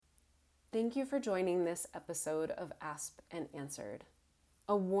Thank you for joining this episode of AASP and Answered.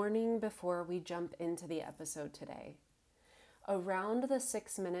 A warning before we jump into the episode today. Around the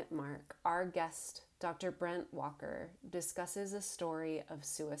 6-minute mark, our guest, Dr. Brent Walker, discusses a story of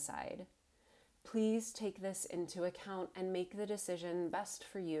suicide. Please take this into account and make the decision best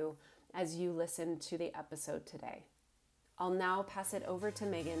for you as you listen to the episode today. I'll now pass it over to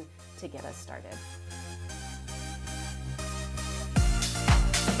Megan to get us started.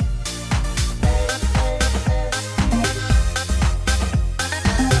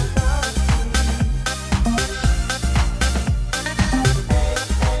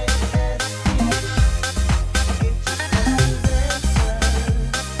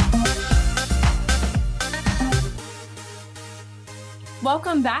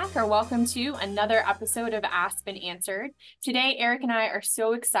 Welcome back, or welcome to another episode of Asked and Answered. Today, Eric and I are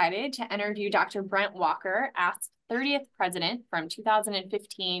so excited to interview Dr. Brent Walker, ASP's 30th president from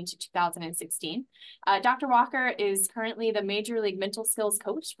 2015 to 2016. Dr. Walker is currently the Major League Mental Skills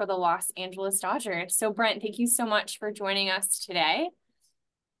coach for the Los Angeles Dodgers. So, Brent, thank you so much for joining us today.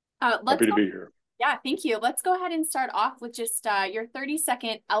 Happy to be here. Yeah, thank you. Let's go ahead and start off with just your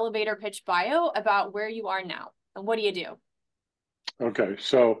 30-second elevator pitch bio about where you are now and what do you do? Okay,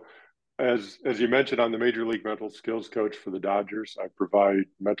 so as you mentioned, I'm the Major League Mental Skills coach for the Dodgers. I provide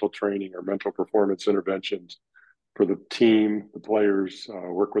mental training or mental performance interventions for the team, the players,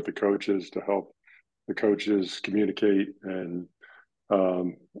 work with the coaches to help the coaches communicate and,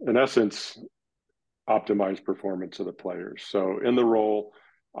 in essence, optimize performance of the players. So in the role,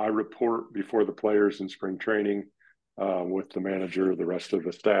 I report before the players in spring training with the manager, the rest of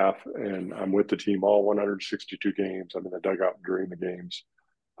the staff, and I'm with the team all 162 games. I'm in the dugout during the games.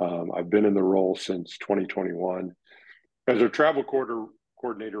 I've been in the role since 2021. As a travel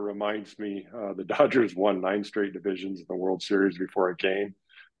coordinator reminds me, the Dodgers won 9 straight divisions in the World Series before I came.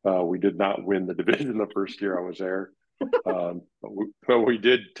 We did not win the division the first year I was there, but we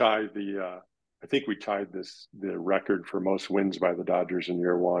did tie I think we tied the record for most wins by the Dodgers in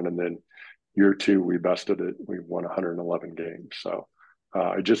year one, and then year two, we bested it. We won 111 games. So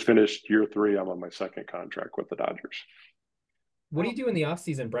I just finished year 3. I'm on my second contract with the Dodgers. What do you do in the off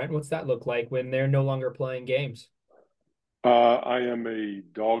season, Brent? What's that look like when they're no longer playing games? I am a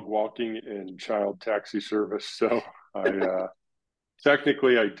dog walking and child taxi service. So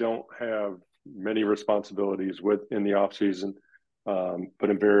technically I don't have many responsibilities in the off season, but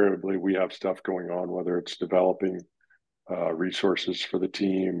invariably we have stuff going on, whether it's developing resources for the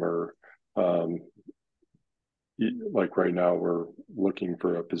team or like right now we're looking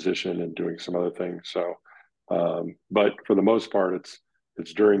for a position and doing some other things. So, but for the most part, it's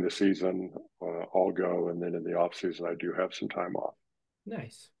during the season, I'll go. And then in the off season, I do have some time off.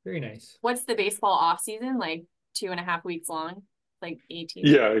 Nice. Very nice. What's the baseball off season? Like 2.5 weeks long, like 18.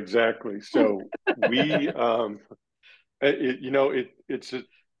 Yeah, exactly. So we,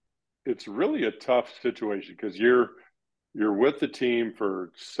 it's really a tough situation because you're with the team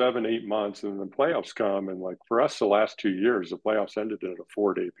for 7-8 months, and then playoffs come. And like for us, the last 2 years, the playoffs ended in a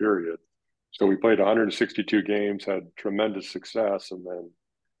 4-day period. So we played 162 games, had tremendous success, and then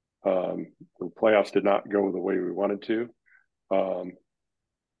the playoffs did not go the way we wanted to.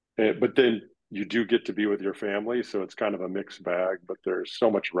 But then you do get to be with your family, so it's kind of a mixed bag. But there's so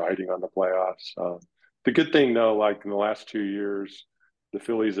much riding on the playoffs. The good thing, though, like in the last 2 years, the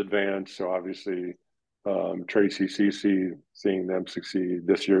Phillies advanced, so obviously Tracy CC, seeing them succeed.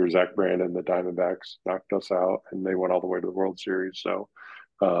 This year, Zach Brandon, the Diamondbacks knocked us out, and they went all the way to the World Series. So,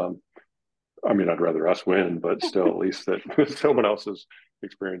 I mean, I'd rather us win, but still, at least that someone else has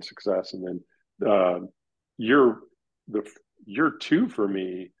experienced success. And then year 2 for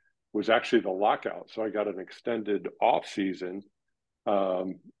me was actually the lockout, so I got an extended off season.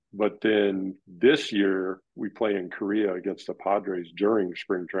 But then this year we play in Korea against the Padres during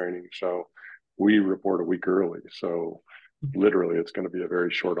spring training, so we report a week early. So literally it's going to be a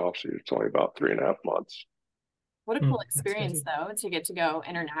very short off season. It's only about 3.5 months. What a cool experience, though, to get to go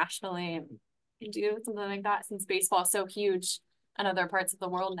internationally and do something like that, since baseball is so huge in other parts of the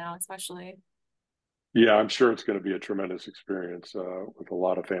world now, especially. Yeah, I'm sure it's going to be a tremendous experience with a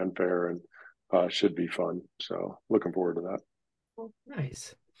lot of fanfare, and should be fun. So looking forward to that.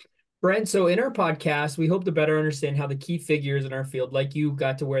 Nice. Brent, so in our podcast, we hope to better understand how the key figures in our field, like you,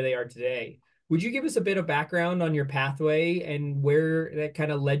 got to where they are today. Would you give us a bit of background on your pathway and where that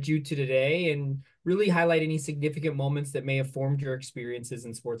kind of led you to today, and really highlight any significant moments that may have formed your experiences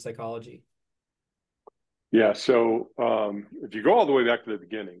in sports psychology? Yeah, so if you go all the way back to the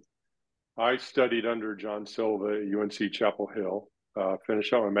beginning, I studied under John Silva at UNC Chapel Hill,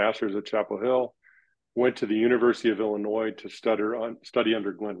 finished out my master's at Chapel Hill, went to the University of Illinois to study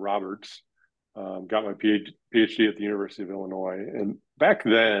under Glenn Roberts. Got my PhD at the University of Illinois. And back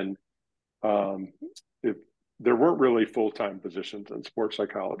then, there weren't really full-time positions in sports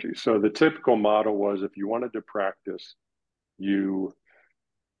psychology. So the typical model was if you wanted to practice, you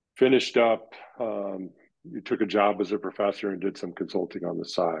finished up, you took a job as a professor and did some consulting on the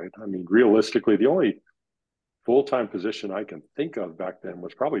side. I mean, realistically, the only full-time position I can think of back then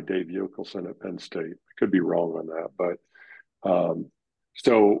was probably Dave Yokelson at Penn State. I could be wrong on that, but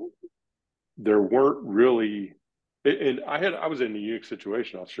so there weren't really, and I was in a unique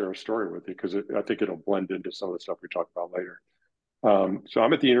situation. I'll share a story with you because I think it'll blend into some of the stuff we talk about later. So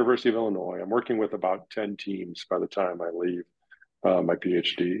I'm at the University of Illinois. I'm working with about 10 teams by the time I leave my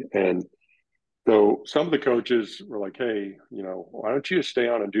PhD. And so some of the coaches were like, hey, why don't you just stay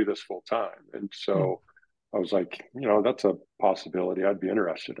on and do this full time? And so I was like, that's a possibility. I'd be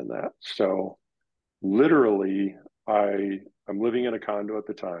interested in that. So literally, I'm living in a condo at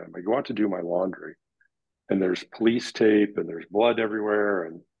the time. I go out to do my laundry and there's police tape and there's blood everywhere.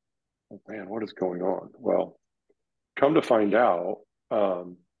 And oh, man, what is going on? Well, come to find out,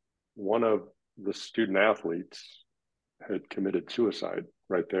 one of the student athletes had committed suicide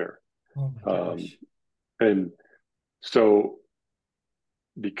right there. Oh my gosh. And so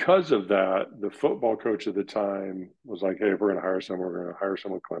because of that, the football coach at the time was like, hey, if we're going to hire someone, we're going to hire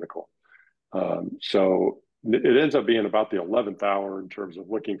someone clinical. So it ends up being about the 11th hour in terms of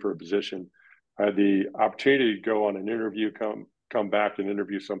looking for a position. I had the opportunity to go on an interview, come back and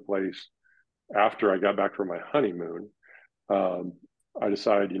interview someplace after I got back from my honeymoon. I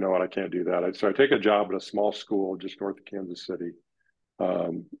decided, you know what, I can't do that. So I take a job at a small school just north of Kansas City,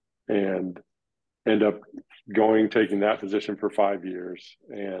 and end up taking that position for 5 years.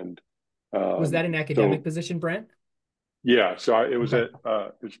 And was that an academic position, Brent? Yeah, so it was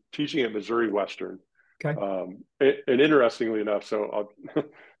teaching at Missouri Western. Okay. And interestingly enough, so I'll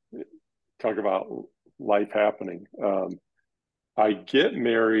talk about life happening. I get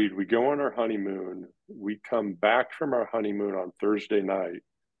married, we go on our honeymoon, we come back from our honeymoon on Thursday night.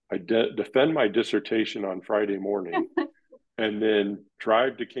 I defend my dissertation on Friday morning, and then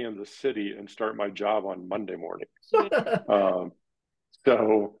drive to Kansas City and start my job on Monday morning.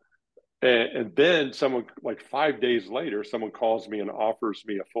 And then someone, like 5 days later, someone calls me and offers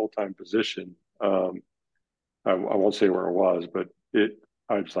me a full-time position. I won't say where it was, but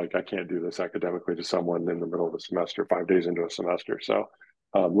I was like, I can't do this academically to someone in the middle of a semester, 5 days into a semester. So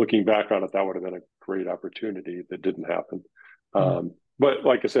looking back on it, that would have been a great opportunity that didn't happen. But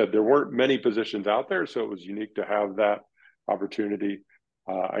like I said, there weren't many positions out there, so it was unique to have that opportunity.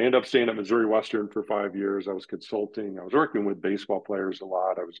 I ended up staying at Missouri Western for 5 years. I was consulting. I was working with baseball players a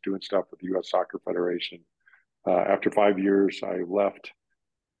lot. I was doing stuff with the U.S. Soccer Federation. After 5 years, I left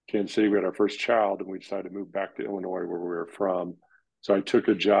Kansas City. We had our first child, and we decided to move back to Illinois, where we were from. So I took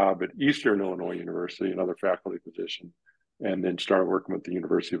a job at Eastern Illinois University, another faculty position, and then started working with the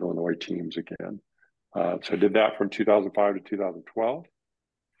University of Illinois teams again. So I did that from 2005 to 2012.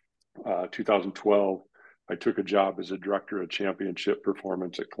 2012, I took a job as a director of championship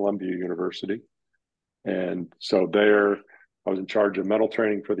performance at Columbia University. And so there, I was in charge of mental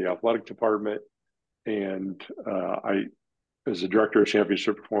training for the athletic department. And as a director of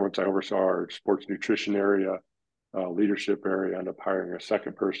championship performance, I oversaw our sports nutrition area, leadership area. I ended up hiring a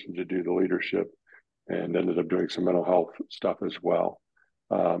second person to do the leadership, and ended up doing some mental health stuff as well.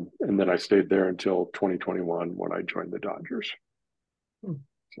 And then I stayed there until 2021 when I joined the Dodgers.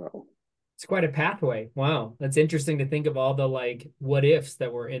 So it's quite a pathway. Wow. That's interesting to think of all the what ifs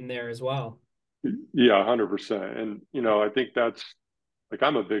that were in there as well. Yeah, 100%. And, I think that's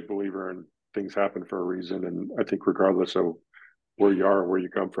I'm a big believer in things happen for a reason. And I think regardless of where you are or where you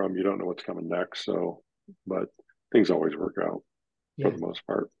come from, you don't know what's coming next. So, but things always work out for the most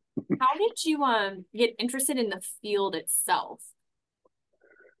part. How did you get interested in the field itself?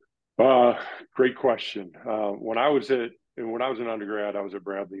 Great question. When I was an undergrad, I was at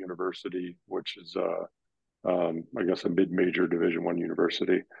Bradley University, which is I guess a mid-major Division I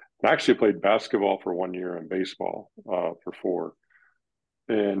university. I actually played basketball for 1 year and baseball for 4.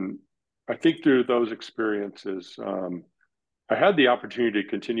 And I think through those experiences, I had the opportunity to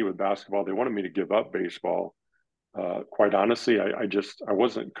continue with basketball. They wanted me to give up baseball. Quite honestly, I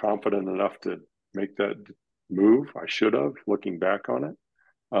wasn't confident enough to make that move. I should have, looking back on it.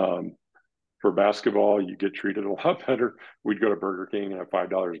 For basketball, you get treated a lot better. We'd go to Burger King and have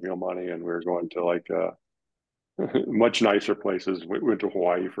 $5 meal money, and we were going to much nicer places. We went to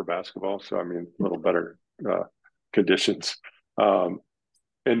Hawaii for basketball, so I mean, a little better conditions. And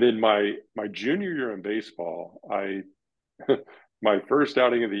then my junior year in baseball, my first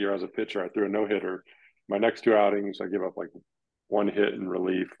outing of the year as a pitcher, I threw a no-hitter, my next 2 outings, I give up like 1 hit in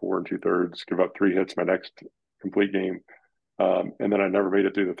relief, 4 2/3, give up 3 hits my next complete game. And then I never made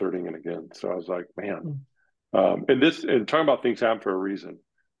it through the third inning again. So I was like, man, and talking about things happen for a reason.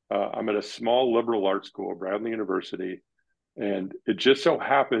 I'm at a small liberal arts school, Bradley University, and it just so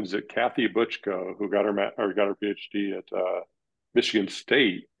happens that Kathy Butchko, who got her PhD at Michigan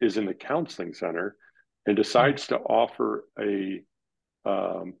State, is in the counseling center and decides to offer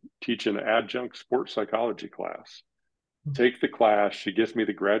teach an adjunct sports psychology class. Take the class. She gives me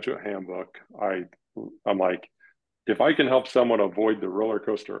the graduate handbook. I'm like, if I can help someone avoid the roller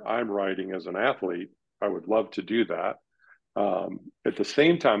coaster I'm riding as an athlete, I would love to do that. At the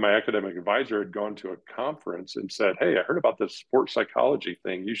same time, my academic advisor had gone to a conference and said, hey, I heard about this sports psychology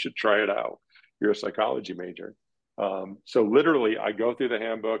thing. You should try it out. You're a psychology major. So literally, I go through the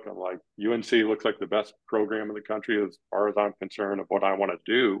handbook. I'm like, UNC looks like the best program in the country as far as I'm concerned of what I want to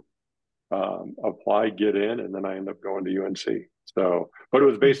do. Apply, get in, and then I end up going to UNC. So, but it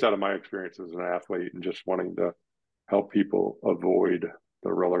was based out of my experience as an athlete and just wanting to help people avoid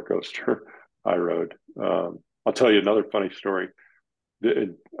the roller coaster I rode. I'll tell you another funny story.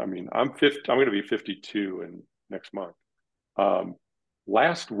 I mean, I'm going to be 52 in next month.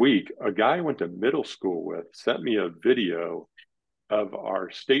 Last week, a guy I went to middle school with sent me a video of our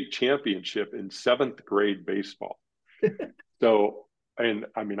state championship in 7th grade baseball. So, and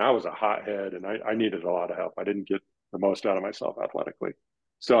I mean, I was a hothead and I needed a lot of help. I didn't get the most out of myself athletically.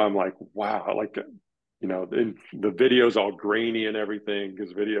 So I'm like, wow, like, you know, the video's all grainy and everything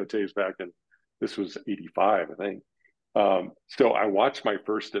because videotapes back in, this was 85, I think. So I watched my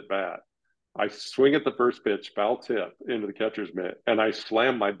first at bat. I swing at the first pitch, foul tip into the catcher's mitt, and I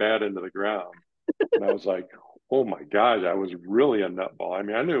slammed my bat into the ground. And I was like, oh my God, I was really a nutball. I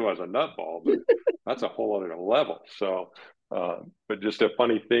mean, I knew I was a nutball, but that's a whole other level. So, but just a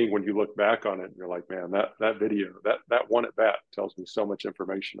funny thing when you look back on it, and you're like, man, that video, that one at bat tells me so much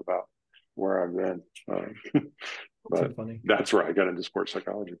information about where I've been. But that's where I got into sports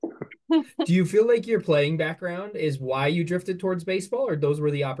psychology. Do you feel like your playing background is why you drifted towards baseball, or those were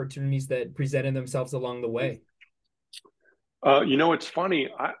the opportunities that presented themselves along the way? You know, it's funny.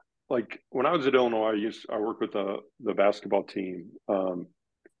 Like when I was at Illinois, I worked with the basketball team,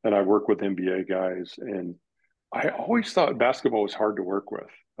 and I work with NBA guys, and I always thought basketball was hard to work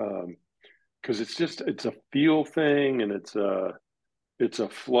with because it's a feel thing, and it's a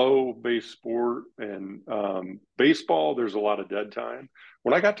flow-based sport. And baseball, there's a lot of dead time.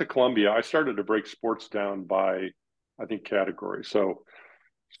 When I got to Columbia, I started to break sports down by, I think, category. So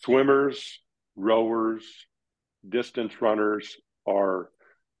swimmers, rowers, distance runners are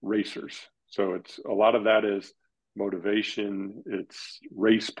racers. So it's a lot of that is motivation, it's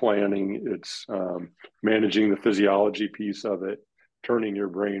race planning, it's managing the physiology piece of it, turning your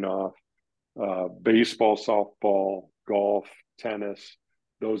brain off. Baseball, softball, golf, tennis,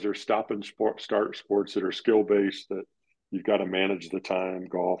 those are start sports that are skill based that you've got to manage the time.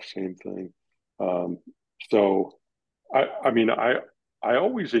 Golf, same thing. So I mean, I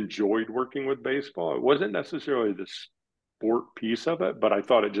always enjoyed working with baseball. It wasn't necessarily the sport piece of it, but I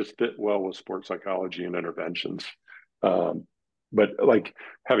thought it just fit well with sports psychology and interventions. But like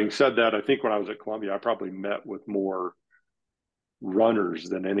having said that, I think when I was at Columbia, I probably met with more runners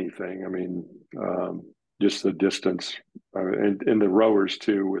than anything. I mean, just the distance and the rowers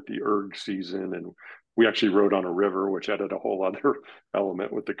too with the erg season. And we actually rode on a river, which added a whole other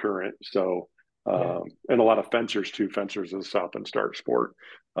element with the current. So, and a lot of fencers too. Fencers is a stop and start sport.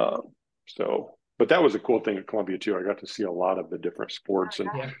 But that was a cool thing at Columbia too. I got to see a lot of the different sports and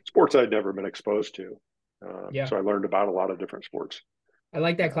sports I'd never been exposed to. So I learned about a lot of different sports. I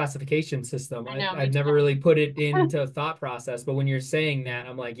like that classification system. I've never really put it into thought process, but when you're saying that,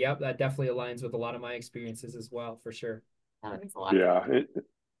 I'm like, yep, that definitely aligns with a lot of my experiences as well, for sure. Yeah.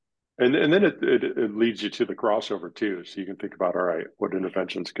 And then it leads you to the crossover too. So you can think about, all right, what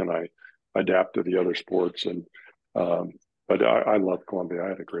interventions can I adapt to the other sports? And, but I love Columbia. I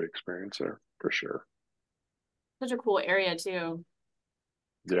had a great experience there for sure. Such a cool area too.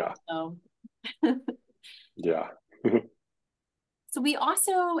 Yeah. So. Yeah. So we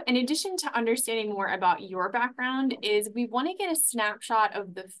also, in addition to understanding more about your background, is we want to get a snapshot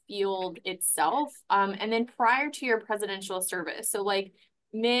of the field itself. And then prior to your presidential service, so like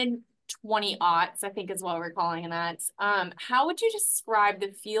mid 20-aughts, I think is what we're calling that. How would you describe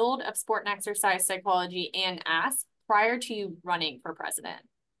the field of sport and exercise psychology and AASP prior to you running for president?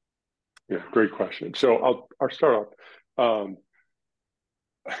 Yeah, great question. So I'll start off.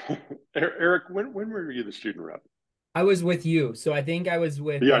 Eric, when were you the student rep? I was with you. So I think I was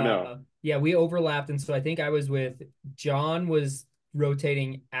with, no. We overlapped. And so I think I was with, John was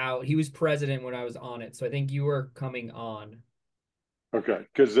rotating out. He was president when I was on it, so I think you were coming on. Okay,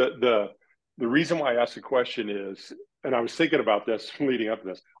 because the reason why I asked the question is, and I was thinking about this leading up to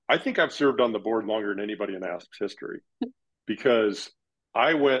this, I think I've served on the board longer than anybody in ASP's history, because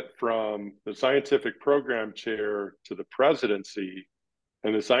I went from the scientific program chair to the presidency,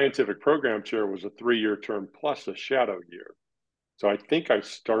 and the scientific program chair was a 3-year term plus a shadow year. So I think I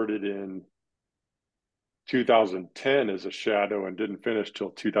started in 2010 as a shadow and didn't finish till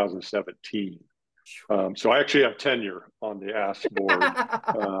 2017. So I actually have tenure on the ASP board.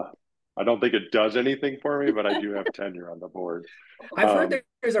 I don't think it does anything for me, but I do have tenure on the board. I've heard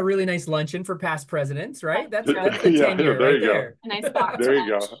there's a really nice luncheon for past presidents, right? That's the yeah, tenure there right you there. A nice box There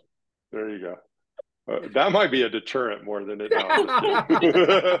you lunch. go. There you go. That might be a deterrent more than it. No, I'm just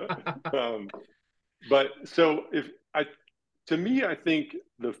kidding. But so to me, I think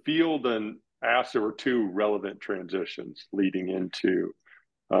the field and ASP, there were two relevant transitions leading into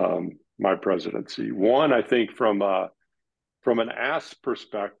my presidency. One, I think from an ASP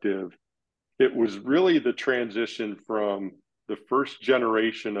perspective, it was really the transition from the first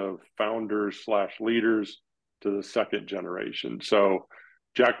generation of founders / leaders to the second generation. So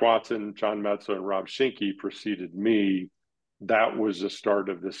Jack Watson, John Metzler, and Rob Schinke preceded me. That was the start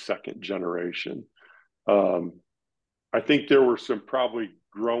of the second generation. I think there were some probably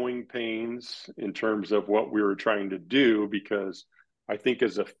growing pains in terms of what we were trying to do, because I think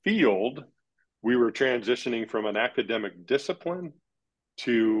as a field, we were transitioning from an academic discipline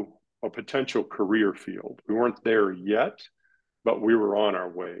to a potential career field. We weren't there yet, but we were on our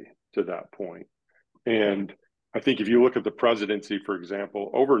way to that point. And I think if you look at the presidency, for example,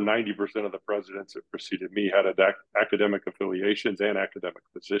 over 90% of the presidents that preceded me had academic affiliations and academic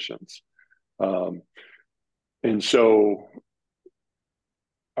positions. And so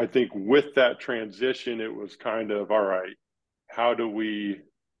I think with that transition, it was kind of, all right, how do we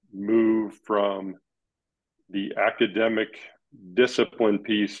move from the academic discipline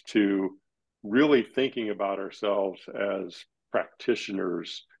piece to really thinking about ourselves as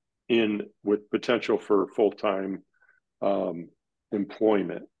practitioners with potential for full-time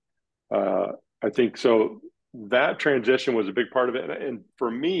employment. I think so that transition was a big part of it. And for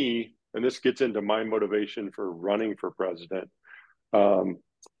me, and this gets into my motivation for running for president,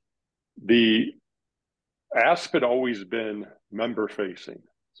 the ASP had always been member facing.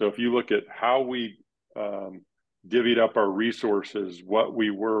 So if you look at how we divvied up our resources, what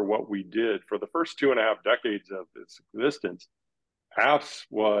we did for the first 2.5 decades of its existence, ASP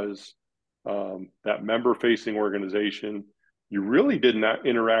was that member-facing organization. You really did not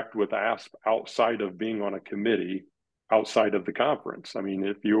interact with ASP outside of being on a committee, outside of the conference. I mean,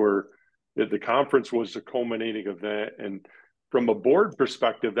 if the conference was the culminating event, and from a board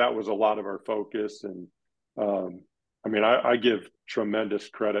perspective, that was a lot of our focus. And I mean, I give tremendous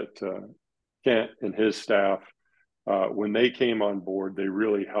credit to Kent and his staff. When they came on board, they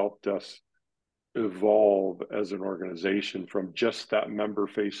really helped us evolve as an organization from just that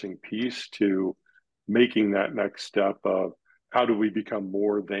member-facing piece to making that next step of how do we become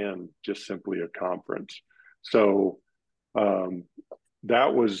more than just simply a conference. So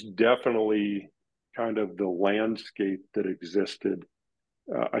that was definitely kind of the landscape that existed.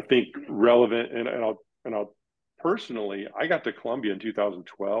 I think relevant, and I'll personally, I got to Columbia in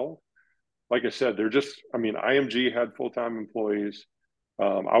 2012. Like I said, IMG had full-time employees.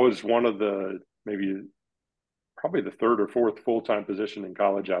 I was one of the probably the third or fourth full-time position in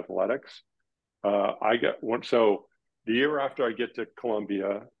college athletics. So the year after I get to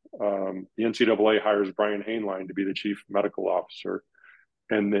Columbia, the NCAA hires Brian Hainline to be the chief medical officer.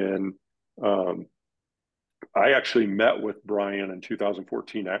 And then I actually met with Brian in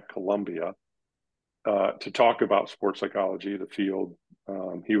 2014 at Columbia to talk about sports psychology, the field.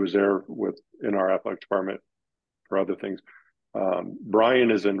 He was there in our athletic department for other things. Brian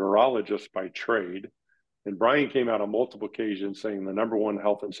is a neurologist by trade, and Brian came out on multiple occasions saying the number one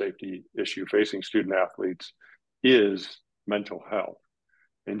health and safety issue facing student athletes is mental health.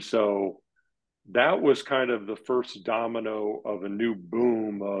 And so that was kind of the first domino of a new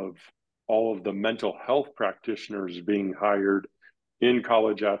boom of all of the mental health practitioners being hired in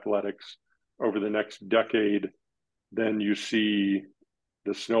college athletics over the next decade. Then you see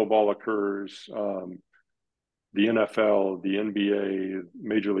the snowball occurs. The NFL, the NBA,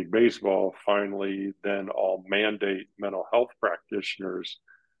 Major League Baseball finally then all mandate mental health practitioners.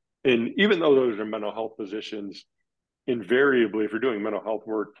 And even though those are mental health positions, invariably, if you're doing mental health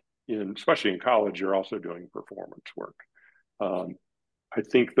work, especially in college, you're also doing performance work. I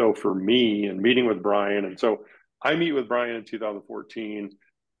think, though, for me, and meeting with Brian, and so I meet with Brian in 2014.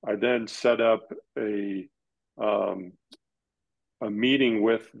 I then set up a a meeting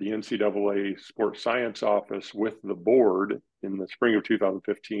with the NCAA Sports Science Office with the board in the spring of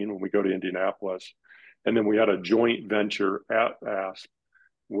 2015 when we go to Indianapolis. And then we had a joint venture at AASP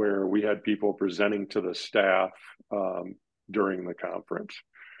where we had people presenting to the staff during the conference.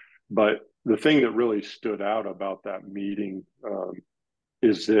 But the thing that really stood out about that meeting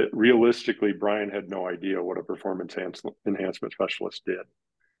is that realistically, Brian had no idea what a performance enhancement specialist did.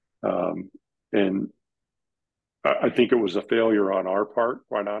 And I think it was a failure on our part,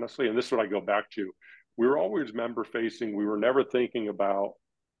 quite honestly. And this is what I go back to. We were always member facing. We were never thinking about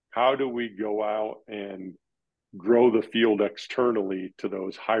how do we go out and grow the field externally to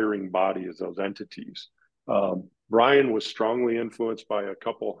those hiring bodies, those entities. Brian was strongly influenced by a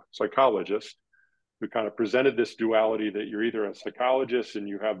couple psychologists who kind of presented this duality that you're either a psychologist and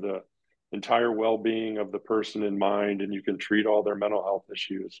you have the entire well-being of the person in mind and you can treat all their mental health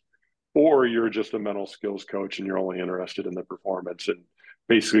issues, or you're just a mental skills coach and you're only interested in the performance and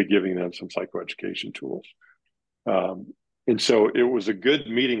basically giving them some psychoeducation tools. And so it was a good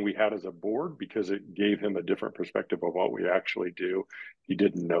meeting we had as a board because it gave him a different perspective of what we actually do. He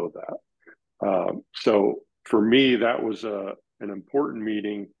didn't know that. So for me, that was an important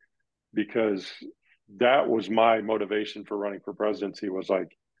meeting because that was my motivation for running for presidency. Was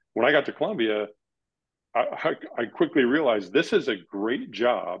like, when I got to Columbia, I quickly realized this is a great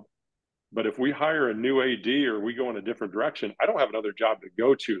job, but if we hire a new AD or we go in a different direction, I don't have another job to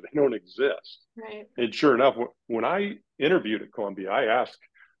go to. They don't exist. Right. And sure enough, when I interviewed at Columbia, I asked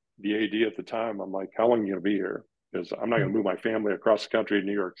the AD at the time, I'm like, how long are you going to be here? Because I'm not going to move my family across the country to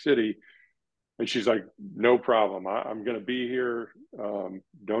New York City. And she's like, no problem. I'm going to be here.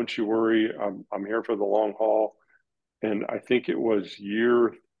 Don't you worry. I'm here for the long haul. And I think it was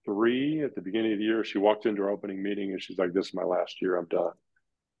year 3 at the beginning of the year, she walked into our opening meeting and she's like, this is my last year. I'm done.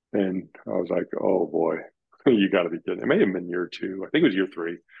 And I was like, oh boy, you got to be kidding. It may have been year 2. I think it was year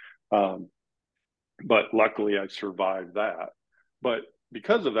 3. But luckily I survived that. But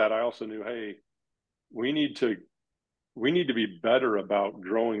because of that, I also knew, hey, we need to be better about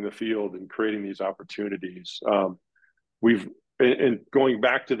growing the field and creating these opportunities. And going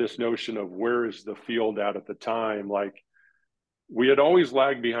back to this notion of where is the field at the time, like we had always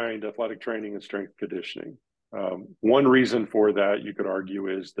lagged behind athletic training and strength conditioning. One reason for that, you could argue,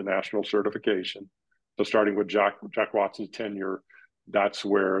 is the national certification. So starting with Jack Watson's tenure, that's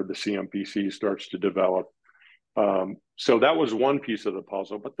where the CMPC starts to develop. So that was one piece of the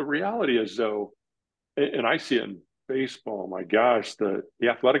puzzle. But the reality is, though, and I see it in baseball, my gosh, the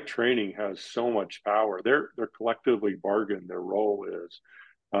athletic training has so much power. They're collectively bargained. Their role is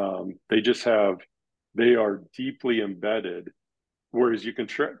they are deeply embedded. Whereas you can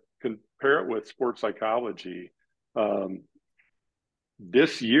compare it with sports psychology.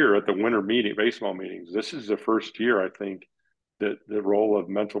 This year at the winter baseball meetings, this is the first year I think that the role of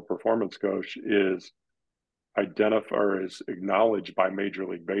mental performance coach is identified or is acknowledged by Major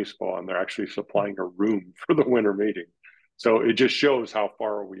League Baseball, and they're actually supplying a room for the winter meeting. So it just shows how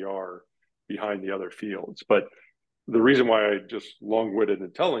far we are behind the other fields. But the reason why I just long-winded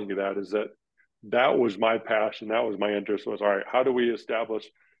in telling you that is that was my passion. That was my interest, was, all right, how do we establish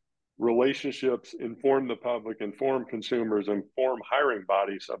relationships, inform the public, inform consumers, inform hiring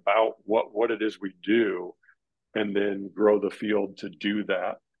bodies about what it is we do, and then grow the field to do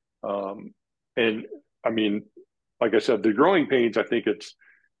that. And I mean, like I said, the growing pains, I think it's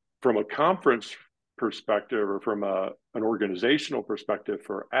from a conference perspective or from an organizational perspective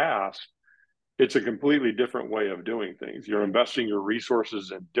for AASP, it's a completely different way of doing things. You're investing your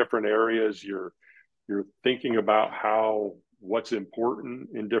resources in different areas. You're thinking about what's important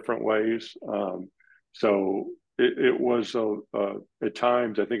in different ways. So it was at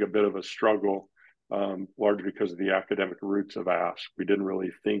times, I think, a bit of a struggle, largely because of the academic roots of AASP. We didn't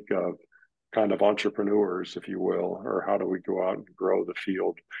really think of kind of entrepreneurs, if you will, or how do we go out and grow the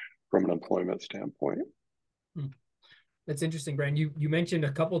field from an employment standpoint. That's interesting, Brent. You mentioned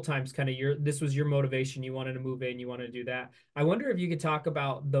a couple times kind of this was your motivation. You wanted to move in, you wanted to do that. I wonder if you could talk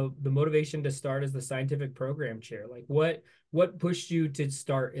about the motivation to start as the scientific program chair. Like what pushed you to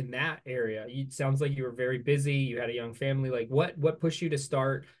start in that area? It sounds like you were very busy, you had a young family. Like what pushed you to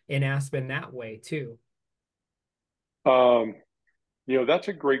start in Aspen that way too? That's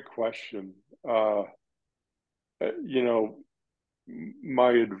a great question.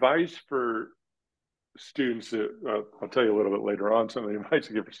 My advice for students, I'll tell you a little bit later on some of the advice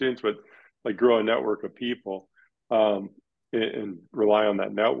I give for students, but like grow a network of people and rely on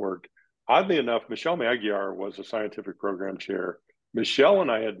that network. Oddly enough, Michelle Magyar was a scientific program chair. Michelle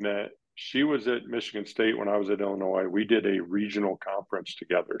and I had met. She was at Michigan State when I was at Illinois. We did a regional conference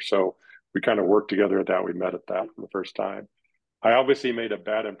together. So we kind of worked together at that. We met at that for the first time. I obviously made a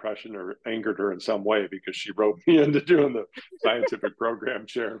bad impression or angered her in some way because she roped me into doing the scientific program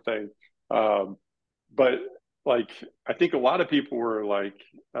chair thing. But like, I think a lot of people were like,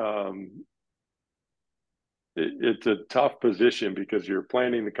 it's a tough position because you're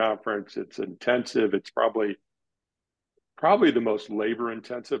planning the conference. It's intensive. It's probably the most labor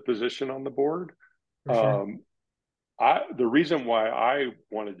intensive position on the board. For sure. The reason why I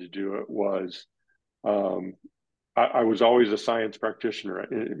wanted to do it was, I was always a science practitioner.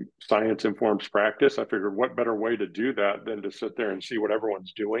 Science informs practice. I figured what better way to do that than to sit there and see what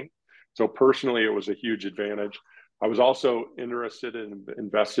everyone's doing. So personally, it was a huge advantage. I was also interested and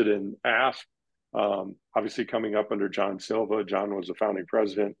invested in AASP. Obviously, coming up under John Silva, John was the founding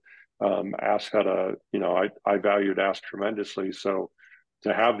president. AASP had I valued AASP tremendously. So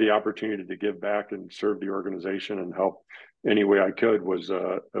to have the opportunity to give back and serve the organization and help any way I could was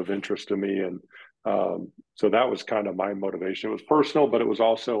of interest to me. And so that was kind of my motivation. It was personal, but it was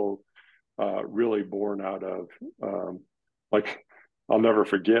also really born out of like, I'll never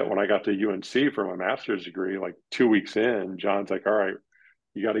forget when I got to UNC for my master's degree, like 2 weeks in, John's like, all right,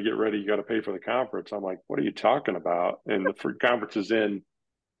 you got to get ready. You got to pay for the conference. I'm like, what are you talking about? And the conference is in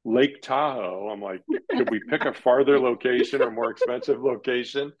Lake Tahoe. I'm like, could we pick a farther location or more expensive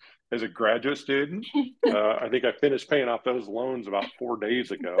location as a graduate student? I think I finished paying off those loans about 4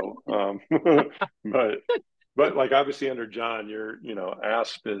 days ago. But like obviously under John,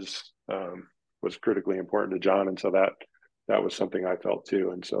 ASP was critically important to John, and so that was something I felt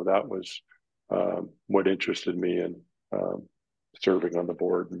too, and so that was what interested me in serving on the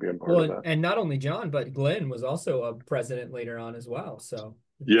board and being part of that. And not only John, but Glenn was also a president later on as well. So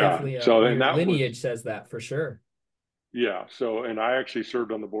yeah, definitely so your lineage says that for sure. Yeah. So, and I actually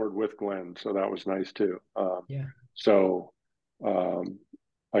served on the board with Glenn, so that was nice too. Yeah. So,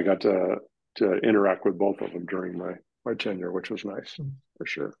 I got to interact with both of them during my tenure, which was nice for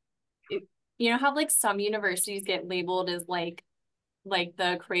sure. You know how like some universities get labeled as like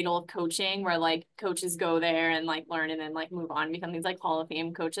the cradle of coaching, where like coaches go there and like learn and then like move on and become these like Hall of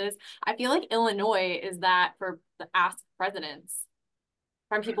Fame coaches. I feel like Illinois is that for the ASP presidents.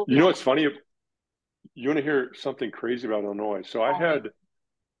 From people. You know what's funny? You want to hear something crazy about Illinois? So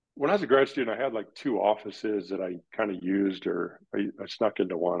when I was a grad student, I had like 2 offices that I kind of used, or I snuck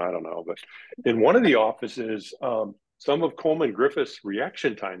into one. I don't know, but in one of the offices, some of Coleman Griffith's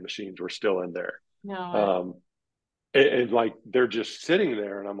reaction time machines were still in there. No. And like they're just sitting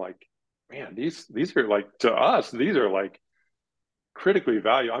there, and I'm like, man, these are like, to us, these are like critically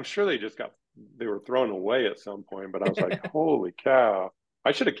valuable. I'm sure they were thrown away at some point, but I was like, holy cow.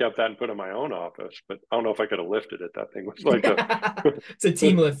 I should have kept that and put it in my own office, but I don't know if I could have lifted it. That thing was like it's a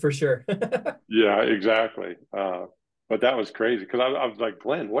team lift for sure. Yeah, exactly. But that was crazy because I was like,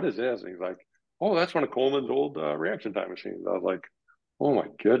 Glenn, what is this? And he's like, oh, that's one of Coleman's old reaction time machines. I was like, oh my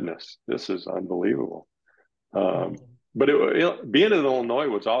goodness, this is unbelievable. But being in Illinois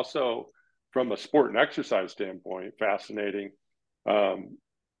was also, from a sport and exercise standpoint, fascinating,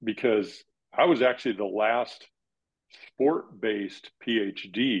 because I was actually the last sport-based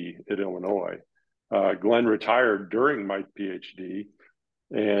PhD at Illinois. Glenn retired during my PhD,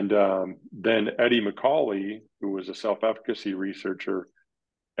 and then Eddie McCauley, who was a self-efficacy researcher,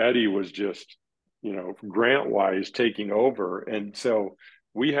 Eddie was just, grant-wise taking over, and so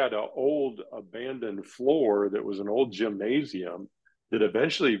we had an old abandoned floor that was an old gymnasium that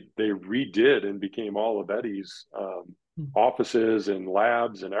eventually they redid and became all of Eddie's offices and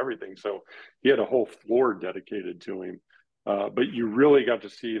labs and everything. So he had a whole floor dedicated to him. But you really got to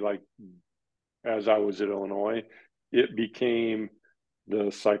see, like, as I was at Illinois, it became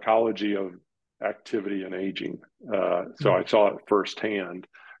the psychology of activity and aging. So I saw it firsthand.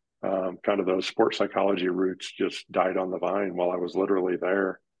 Kind of those sports psychology roots just died on the vine while I was literally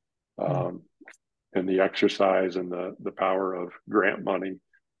there. And the exercise and the power of grant money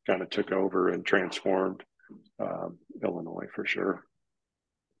kind of took over and transformed Illinois for sure.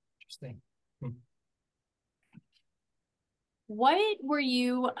 Interesting. What were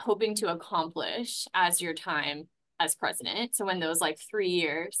you hoping to accomplish as your time as president? So in those like 3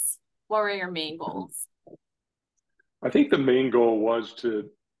 years, what were your main goals? I think the main goal was to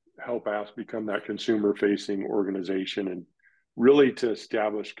help ASP become that consumer-facing organization and really to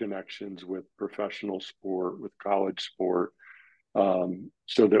establish connections with professional sport, with college sport,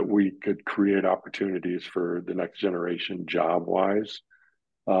 so that we could create opportunities for the next generation job-wise.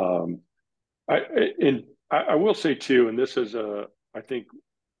 I will say too, and this is I think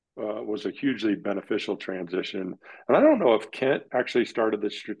was a hugely beneficial transition. And I don't know if Kent actually started the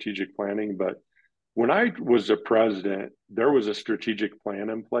strategic planning, but when I was a president, there was a strategic plan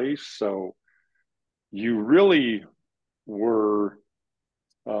in place. So you really were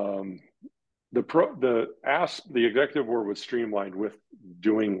the executive board was streamlined with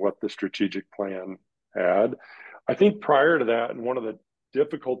doing what the strategic plan had. I think prior to that, and one of the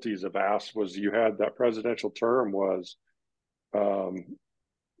difficulties of AASP was you had that presidential term was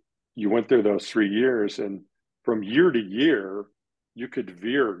you went through those 3 years, and from year to year, you could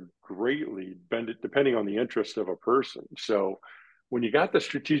veer greatly, bend it depending on the interest of a person. So when you got the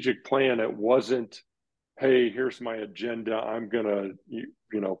strategic plan, it wasn't, hey, here's my agenda, I'm gonna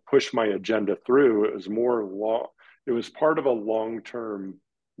push my agenda through. It was more it was part of a long-term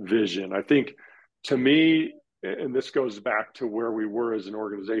vision. I think, to me, and this goes back to where we were as an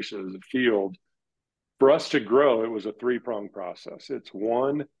organization, as a field, for us to grow, it was a three-pronged process. It's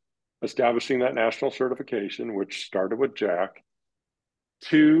one, establishing that national certification, which started with Jack.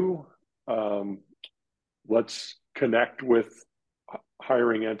 Two, let's connect with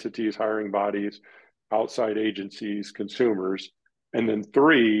hiring entities, hiring bodies, outside agencies, consumers. And then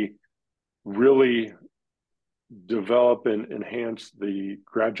three, really develop and enhance the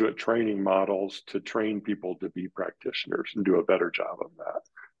graduate training models to train people to be practitioners and do a better job of that.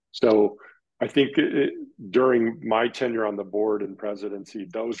 So I think during my tenure on the board and presidency,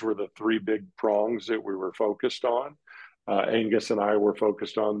 those were the three big prongs that we were focused on. Angus and I were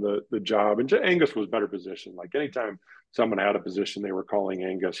focused on the job, and Angus was better positioned. Like anytime someone had a position, they were calling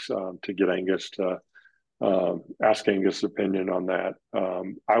Angus to get Angus to ask Angus' opinion on that.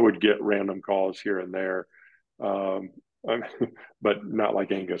 I would get random calls here and there, but not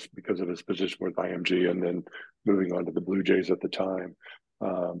like Angus because of his position with IMG and then moving on to the Blue Jays at the time.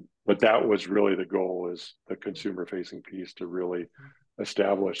 But that was really the goal, is the consumer-facing piece, to really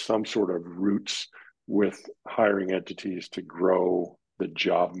establish some sort of roots with hiring entities to grow the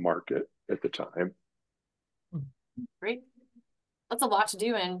job market at the time. Great. That's a lot to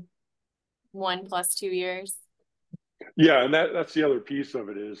do in 1 + 2 years. Yeah, and that's the other piece of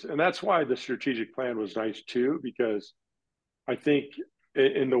it is, and that's why the strategic plan was nice too, because I think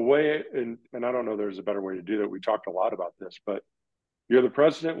in the way, and I don't know there's a better way to do that. We talked a lot about this, but you're the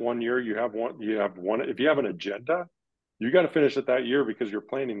president 1 year, you have one, if you have an agenda, you got to finish it that year because you're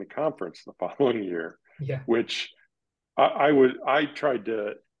planning the conference the following year. Yeah. Which I tried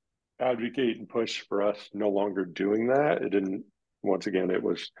to advocate and push for us no longer doing that. It didn't, once again, it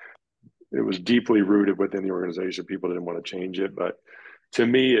was deeply rooted within the organization. People didn't want to change it, but to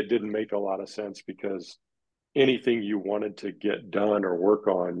me, it didn't make a lot of sense, because anything you wanted to get done or work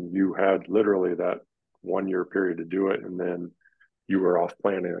on, you had literally that 1 year period to do it, and then you were off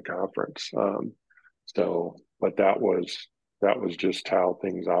planning a conference. But that was just how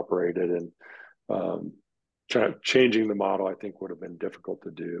things operated, and changing the model, I think, would have been difficult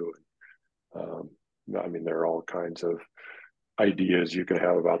to do. I mean, there are all kinds of ideas you can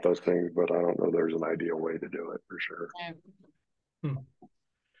have about those things, but I don't know there's an ideal way to do it for sure.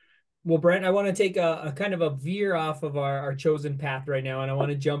 Well, Brent, I want to take a kind of a veer off of our chosen path right now, and I want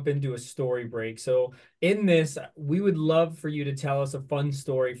to jump into a story break. So in this, we would love for you to tell us a fun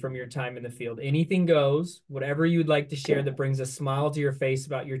story from your time in the field. Anything goes, whatever you'd like to share that brings a smile to your face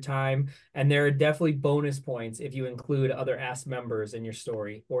about your time. And there are definitely bonus points if you include other AASP members in your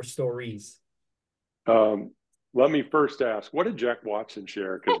story or stories. Let me first ask, what did Jack Watson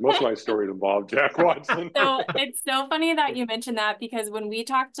share? Because most of my stories involve Jack Watson. So it's so funny that you mentioned that, because when we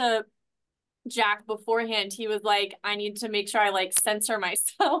talked to Jack beforehand, he was like, I need to make sure I like censor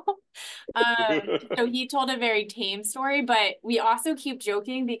myself. So he told a very tame story, but we also keep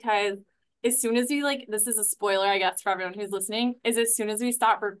joking because as soon as we this is a spoiler, I guess, for everyone who's listening, is as soon as we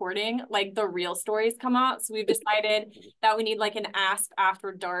stop recording, like the real stories come out. So we've decided that we need like an AASP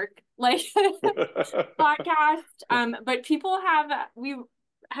After Dark podcast. But we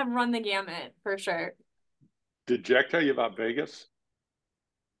have run the gamut for sure. Did Jack tell you about Vegas?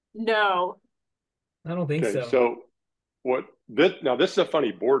 No. I don't think so. So this is a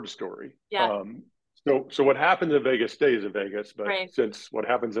funny board story. Yeah. So what happens in Vegas stays in Vegas, but right. Since what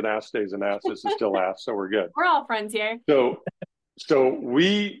happens in AASP stays in AASP, this is still AASP, so we're good. We're all friends here. So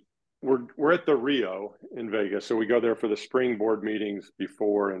we're at the Rio in Vegas. So we go there for the spring board meetings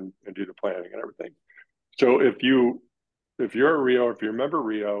before and do the planning and everything. So if you're at Rio, if you remember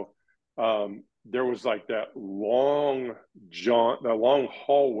Rio, there was like that long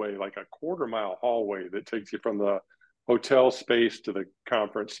hallway, like a 1/4 mile hallway that takes you from the hotel space to the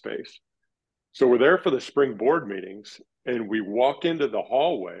conference space. So we're there for the spring board meetings, and we walk into the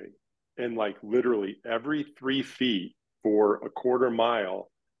hallway, and like literally every 3 feet for a 1/4 mile,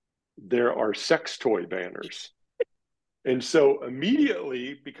 there are sex toy banners. And so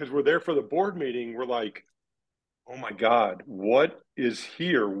immediately, because we're there for the board meeting, we're like, oh my God, what is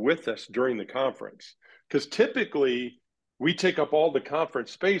here with us during the conference? Because typically we take up all the conference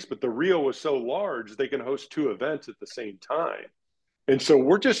space, but the Rio was so large, they can host 2 events at the same time. And so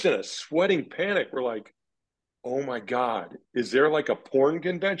we're just in a sweating panic. We're like, oh my God, is there like a porn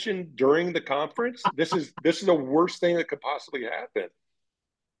convention during the conference? This is the worst thing that could possibly happen.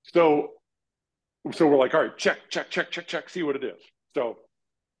 So we're like, all right, check, see what it is. So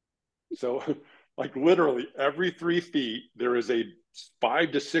like literally every 3 feet, there is a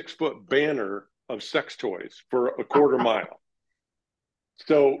 5 to 6 foot banner of sex toys for a quarter mile.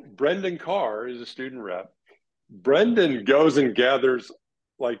 So Brendan Carr is a student rep. Brendan goes and gathers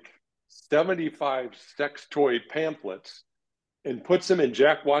like 75 sex toy pamphlets and puts them in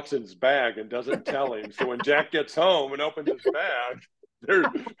Jack Watson's bag and doesn't tell him. So when Jack gets home and opens his bag,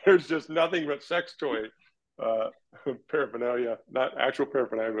 there's just nothing but sex toy paraphernalia, not actual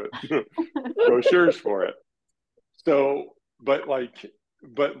paraphernalia, but brochures for it. So, but like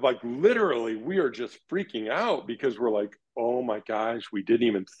literally we are just freaking out because we're like, oh my gosh, we didn't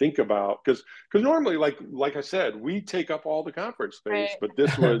even think about, because normally, like I said, we take up all the conference space, Right. but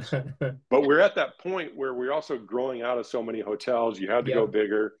this was, but we're at that point where we're also growing out of so many hotels. You had to go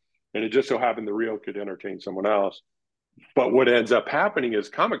bigger, and it just so happened the Rio could entertain someone else. But what ends up happening is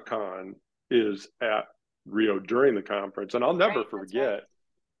Comic-Con is at Rio during the conference, and I'll never forget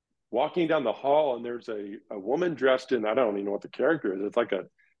walking down the hall, and there's a woman dressed in, I don't even know what the character is. It's like a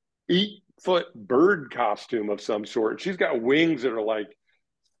 8-foot bird costume of some sort. She's got wings that are like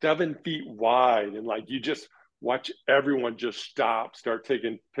 7 feet wide, and like you just watch everyone just start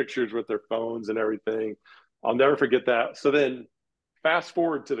taking pictures with their phones and everything. I'll never forget that. So then fast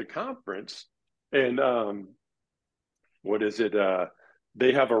forward to the conference, and what is it?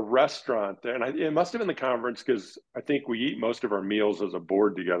 They have a restaurant there, and it must have been the conference because I think we eat most of our meals as a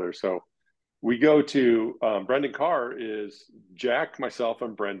board together. So we go to Brendan Carr is Jack, myself,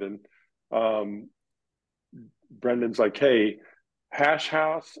 and Brendan. Brendan's like, hey, Hash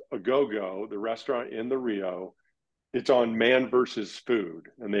House A Go-Go, the restaurant in the Rio, it's on Man versus Food,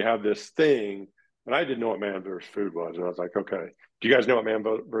 and they have this thing, and I didn't know what Man versus Food was, and I was like, okay, do you guys know what Man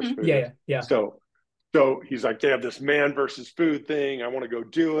versus Food is? Yeah. So he's like, they have this Man versus Food thing. I want to go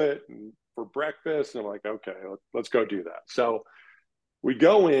do it for breakfast. And I'm like, okay, let's go do that. So we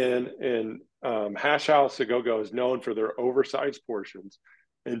go in, and Hash House A Go-Go is known for their oversized portions.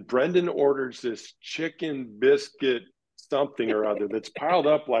 And Brendan orders this chicken biscuit something or other that's piled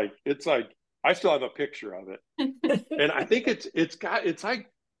up like, it's like, I still have a picture of it. And I think it's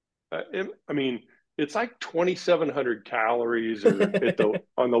like 2,700 calories or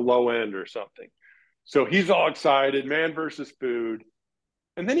on the low end or something. So he's all excited, Man versus Food.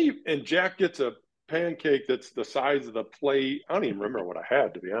 And then Jack gets a pancake that's the size of the plate. I don't even remember what I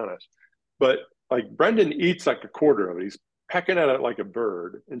had, to be honest. But like Brendan eats like a quarter of it. He's pecking at it like a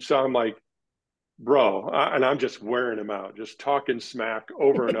bird. And so I'm like, bro, and I'm just wearing him out, just talking smack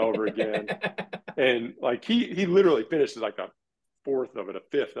over and over again. And like he literally finishes like a fourth of it, a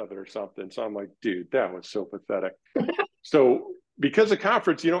fifth of it or something. So I'm like, dude, that was so pathetic. So because of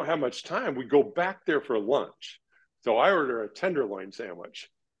conference, you don't have much time. We go back there for lunch. So I order a tenderloin sandwich,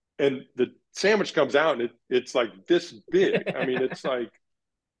 and the sandwich comes out, and it's like this big. I mean, it's like,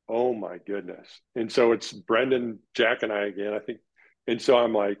 oh my goodness. And so it's Brendan, Jack, and I again, I think. And so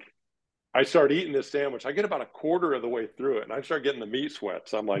I'm like, I start eating this sandwich. I get about a quarter of the way through it, and I start getting the meat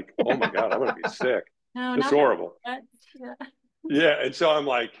sweats. I'm like, oh my God, I'm going to be sick. No, it's horrible. Yeah. Yeah. And so I'm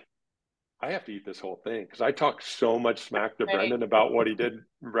like, I have to eat this whole thing because I talked so much smack to Brendan about what he did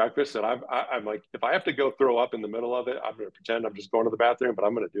for breakfast that I'm like, if I have to go throw up in the middle of it, I'm going to pretend I'm just going to the bathroom, but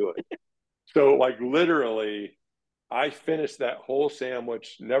I'm going to do it. So like literally, I finished that whole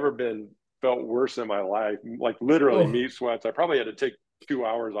sandwich. Never felt worse in my life. Like literally meat sweats. I probably had to take 2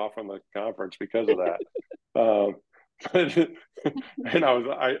 hours off from the conference because of that. And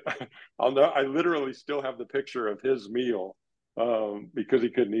I literally still have the picture of his meal. Because he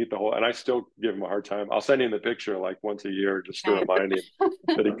couldn't eat the whole, and I still give him a hard time. I'll send him the picture like once a year just to remind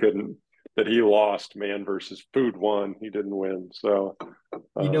him that he lost. Man versus Food won. He didn't win. So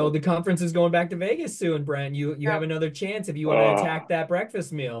the conference is going back to Vegas soon, Brent. You have another chance if you want to attack that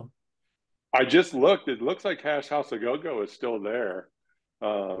breakfast meal. I just looked. It looks like Hash House A Go-Go is still there.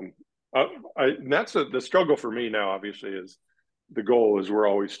 And that's the struggle for me now. Obviously, is the goal is we're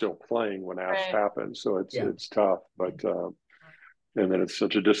always still playing when ASP happens, so it's tough, but. And then it's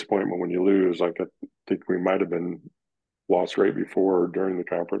such a disappointment when you lose. Like I think we might have been lost right before or during the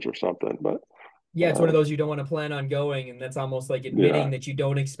conference or something. But it's one of those you don't want to plan on going, and that's almost like admitting that you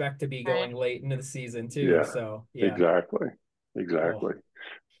don't expect to be going late into the season too. Yeah, so exactly. Oh.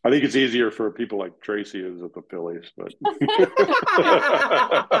 I think it's easier for people like Tracy is at the Phillies, but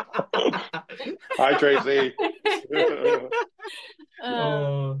hi Tracy.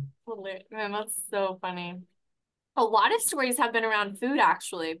 Oh, Man, that's so funny. A lot of stories have been around food,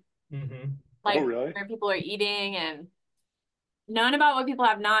 actually, mm-hmm. Oh, like really? where people are eating, and none about what people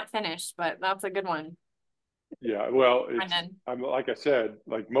have not finished, but that's a good one. Yeah, well, Brendan. I'm like I said,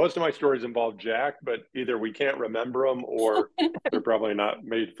 like most of my stories involve Jack, but either we can't remember them or they're probably not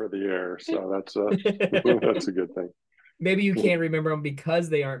made for the air. So that's that's a good thing. Maybe you can't remember them because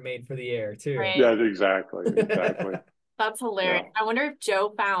they aren't made for the air, too. Right. Yeah, exactly. That's hilarious. Yeah. I wonder if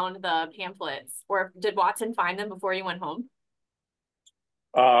Joe found the pamphlets, or did Watson find them before he went home?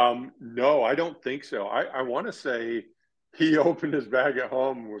 No, I don't think so. I want to say he opened his bag at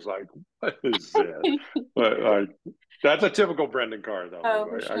home and was like, "What is this?" But like, that's a typical Brendan car, though. Oh,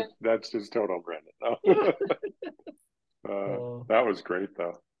 for By the way, sure. that's just total Brendan. Oh, That was great,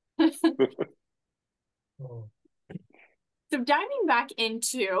 though. oh. So diving back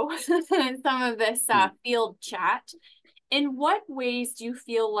into some of this field chat, in what ways do you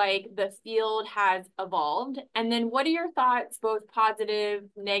feel like the field has evolved? And then what are your thoughts, both positive,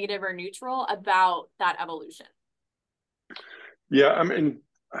 negative, or neutral, about that evolution? Yeah, I mean,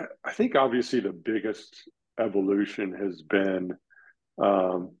 I think obviously the biggest evolution has been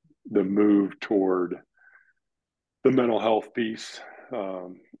the move toward the mental health piece.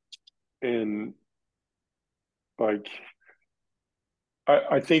 And like,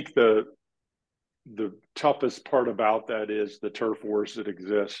 I think the toughest part about that is the turf wars that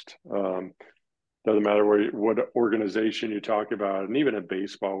exist. Doesn't matter what organization you talk about, and even in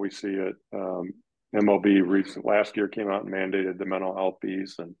baseball, we see it. MLB last year came out and mandated the mental health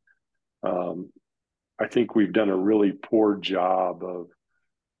piece, and I think we've done a really poor job of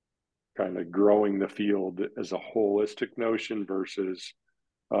kind of growing the field as a holistic notion versus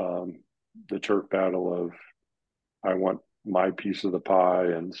um, the turf battle of I want my piece of the pie,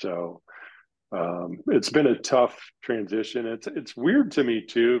 and so it's been a tough transition. It's weird to me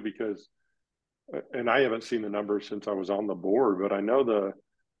too because, and I haven't seen the numbers since I was on the board, but I know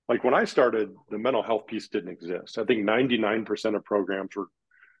like when I started, the mental health piece didn't exist. I think 99% of programs were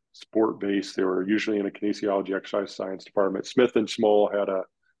sport based. They were usually in a kinesiology exercise science department. Smith and Schmoll had a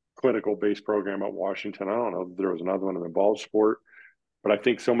clinical based program at Washington. I don't know if there was another one that involved sport, but I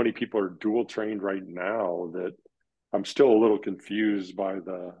think so many people are dual trained right now that I'm still a little confused by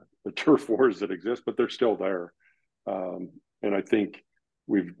the turf wars that exist, but they're still there. And I think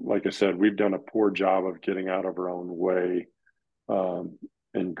like I said, we've done a poor job of getting out of our own way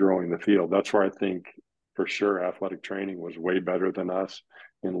and growing the field. That's where I think for sure athletic training was way better than us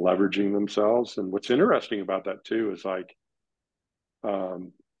in leveraging themselves. And what's interesting about that too is like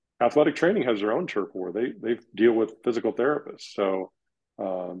um, athletic training has their own turf war. They deal with physical therapists. So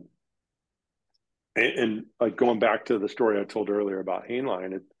um, and like going back to the story I told earlier about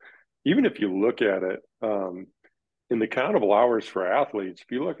Hainline, even if you look at it in the countable hours for athletes, if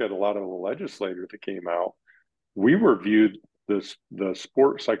you look at a lot of the legislators that came out, we were viewed the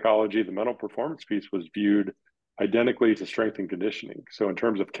sport psychology, the mental performance piece was viewed identically to strength and conditioning. So in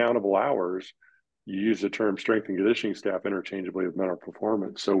terms of countable hours, you use the term strength and conditioning staff interchangeably with mental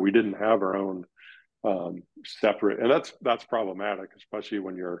performance. So we didn't have our own separate, and that's problematic, especially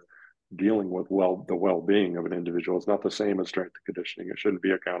when you're dealing with the well-being of an individual. It's not the same as strength and conditioning. It shouldn't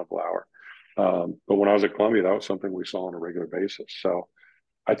be a countable hour. But when I was at Columbia, that was something we saw on a regular basis. So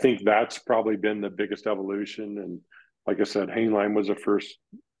I think that's probably been the biggest evolution. And like I said, Hainline was the first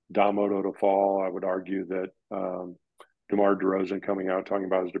domino to fall. I would argue that DeMar DeRozan coming out talking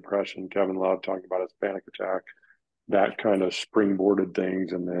about his depression, Kevin Love talking about his panic attack, that kind of springboarded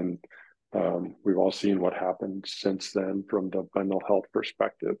things. And then we've all seen what happened since then from the mental health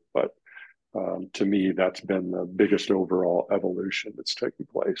perspective. But to me, that's been the biggest overall evolution that's taken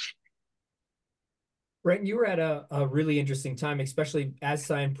place. Brent, you were at a really interesting time, especially as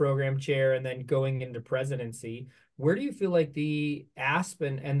SIGN program chair and then going into presidency. Where do you feel like the ASP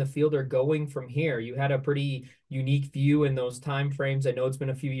and the field are going from here? You had a pretty unique view in those time frames. I know it's been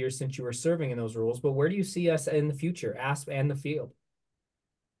a few years since you were serving in those roles, but where do you see us in the future, ASP and the field?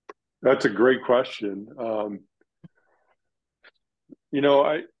 That's a great question. I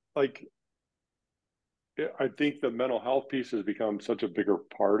like. I think the mental health piece has become such a bigger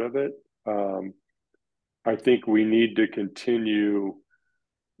part of it. I think we need to continue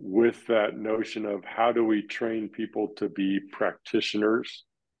with that notion of how do we train people to be practitioners.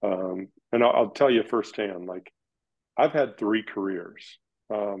 And I'll tell you firsthand, like I've had 3 careers.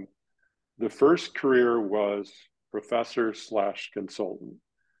 The first career was professor/consultant.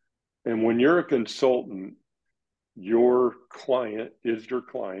 And when you're a consultant, your client is your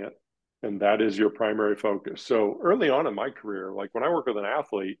client, and that is your primary focus. So early on in my career, like when I work with an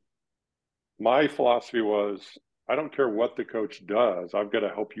athlete, my philosophy was, I don't care what the coach does, I've got to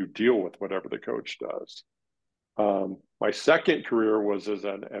help you deal with whatever the coach does. My second career was as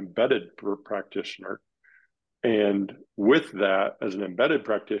an embedded practitioner. And with that, as an embedded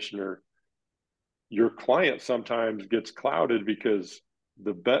practitioner, your client sometimes gets clouded because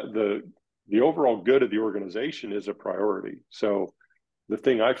the overall good of the organization is a priority. So the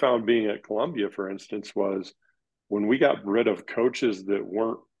thing I found being at Columbia, for instance, was when we got rid of coaches that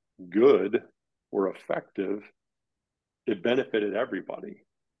weren't good or effective, it benefited everybody.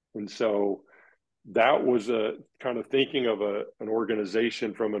 And so that was a kind of thinking of an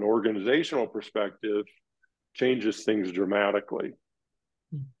organization from an organizational perspective changes things dramatically.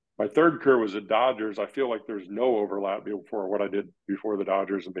 My third career was at Dodgers. I feel like there's no overlap before what I did before the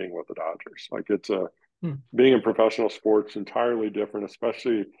Dodgers and being with the Dodgers. Like it's being in professional sports entirely different,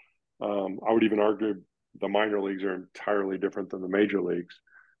 especially I would even argue the minor leagues are entirely different than the major leagues.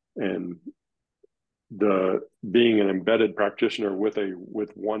 And the being an embedded practitioner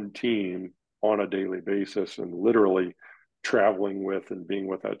with one team on a daily basis and literally traveling with and being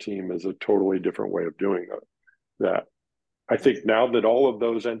with that team is a totally different way of doing that. I think now that all of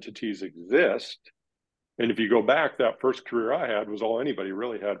those entities exist, and if you go back, that first career I had was all anybody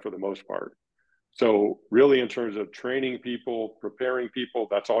really had for the most part. So really in terms of training people, preparing people,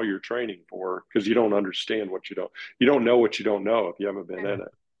 that's all you're training for, because you don't understand what you don't know what you don't know if you haven't been in it.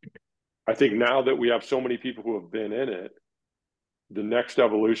 I think now that we have so many people who have been in it, the next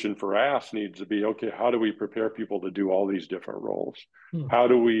evolution for AASP needs to be, okay, how do we prepare people to do all these different roles? How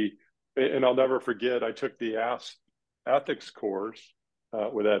do we, and I'll never forget, I took the AASP ethics course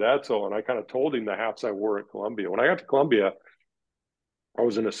with Ed Edsel, and I kind of told him the hats I wore at Columbia. When I got to Columbia, I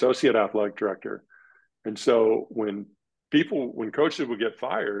was an associate athletic director. And so when coaches would get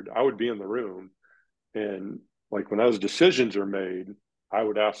fired, I would be in the room. And like when those decisions are made, I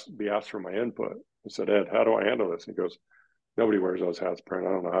would be asked for my input. I said, Ed, how do I handle this? And he goes, nobody wears those hats, Brent.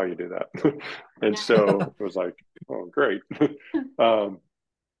 I don't know how you do that. And so it was like, oh, great.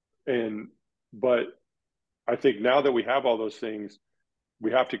 But I think now that we have all those things,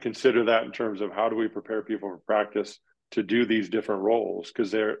 we have to consider that in terms of how do we prepare people for practice to do these different roles,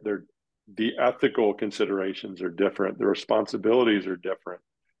 because the ethical considerations are different. The responsibilities are different.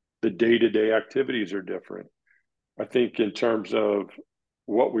 The day-to-day activities are different. I think in terms of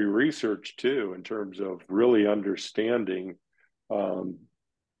what we research too, in terms of really understanding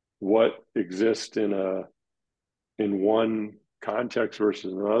what exists in one context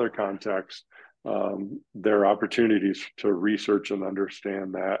versus another context, there are opportunities to research and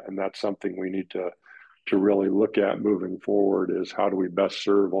understand that, and that's something we need to really look at moving forward, is how do we best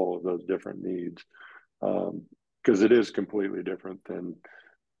serve all of those different needs, because it is completely different than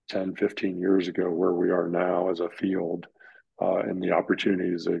 10, 15 years ago where we are now as a field, and the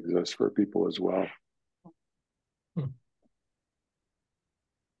opportunities that exist for people as well.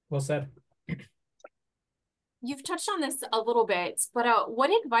 Well said. You've touched on this a little bit, but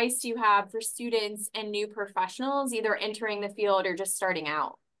what advice do you have for students and new professionals, either entering the field or just starting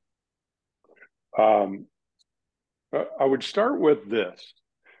out? I would start with this: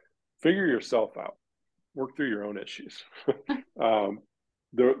 figure yourself out, work through your own issues. The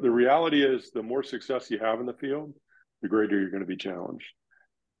reality is, the more success you have in the field, the greater you're going to be challenged.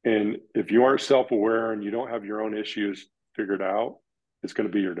 And if you aren't self-aware and you don't have your own issues figured out, it's going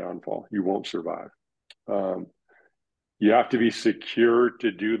to be your downfall. You won't survive. You have to be secure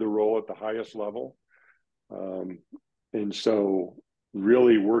to do the role at the highest level. And so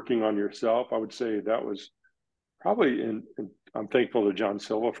really working on yourself, I would say that was probably, I'm thankful to John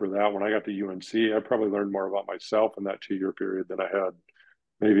Silva for that. When I got to UNC, I probably learned more about myself in that 2-year period than I had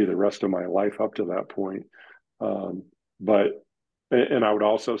maybe the rest of my life up to that point. And I would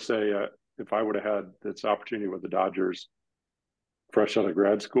also say, if I would have had this opportunity with the Dodgers fresh out of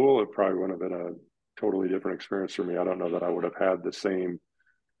grad school, it probably would have been a totally different experience for me. I don't know that I would have had the same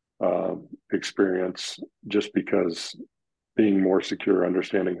experience, just because being more secure,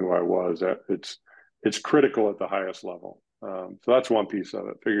 understanding who I was, it's critical at the highest level. So that's one piece of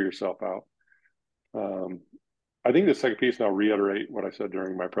it. Figure yourself out. I think the second piece, and I'll reiterate what I said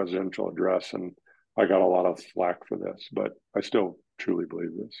during my presidential address, and I got a lot of flack for this, but I still truly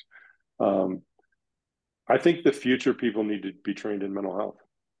believe this. I think the future people need to be trained in mental health.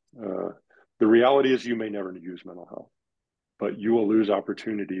 The reality is you may never use mental health, but you will lose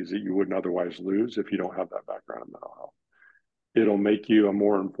opportunities that you wouldn't otherwise lose if you don't have that background in mental health. It'll make you a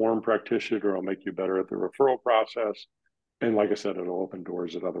more informed practitioner. It'll make you better at the referral process. And like I said, it'll open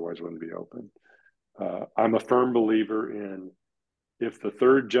doors that otherwise wouldn't be open. I'm a firm believer in, if the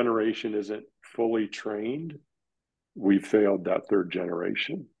third generation isn't fully trained, we failed that third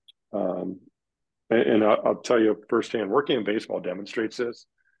generation. And I'll tell you firsthand, working in baseball demonstrates this.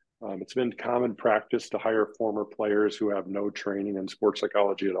 It's been common practice to hire former players who have no training in sports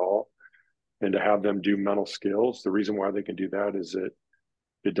psychology at all, and to have them do mental skills. The reason why they can do that is that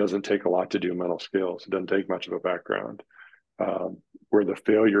it doesn't take a lot to do mental skills. It doesn't take much of a background. Where the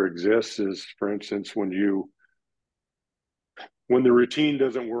failure exists is, for instance, when the routine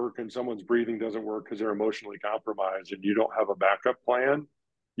doesn't work and someone's breathing doesn't work because they're emotionally compromised and you don't have a backup plan,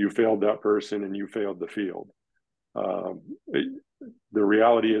 you failed that person and you failed the field. The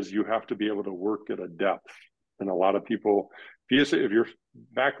reality is you have to be able to work at a depth. And a lot of people, if your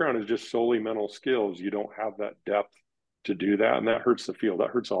background is just solely mental skills, you don't have that depth to do that. And that hurts the field. That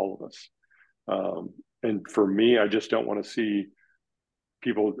hurts all of us. And for me, I just don't want to see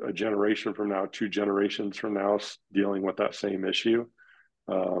people a generation from now, 2 generations from now, dealing with that same issue.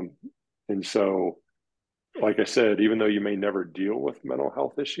 And so, like I said, even though you may never deal with mental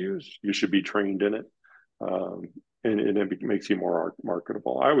health issues, you should be trained in it. And it makes you more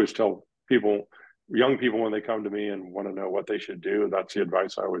marketable. I always tell people, young people, when they come to me and want to know what they should do, that's the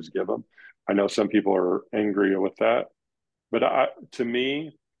advice I always give them. I know some people are angry with that, but to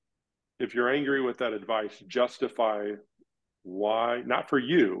me, if you're angry with that advice, justify why, not for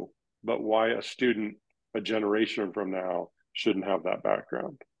you, but why a student a generation from now shouldn't have that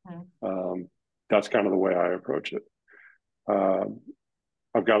background. That's kind of the way I approach it.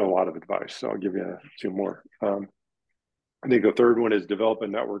 I've got a lot of advice, so I'll give you 2 more. I think the third one is develop a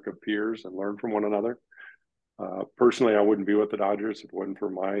network of peers and learn from one another. Personally, I wouldn't be with the Dodgers if it wasn't for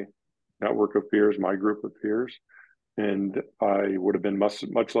my network of peers, my group of peers. And I would have been much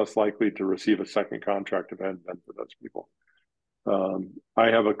less likely to receive a second contract if it hadn't been for those people. I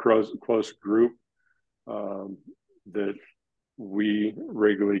have a close group that we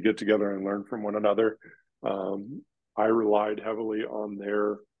regularly get together and learn from one another. I relied heavily on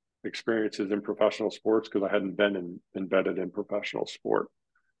their experiences in professional sports because I hadn't been embedded in professional sport.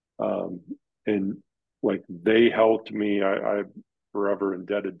 And like, they helped me. I'm forever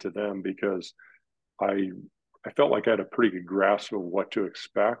indebted to them because I felt like I had a pretty good grasp of what to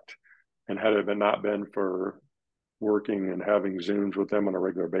expect. And had it not been for working and having Zooms with them on a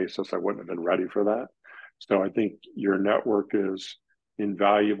regular basis, I wouldn't have been ready for that. So I think your network is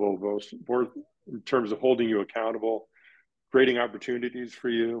invaluable, both in terms of holding you accountable, creating opportunities for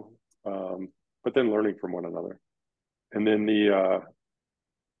you, but then learning from one another. And then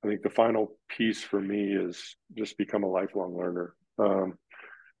I think the final piece for me is just become a lifelong learner.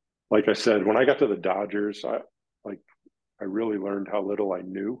 Like I said, when I got to the Dodgers, I really learned how little I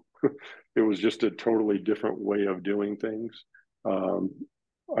knew. It was just a totally different way of doing things.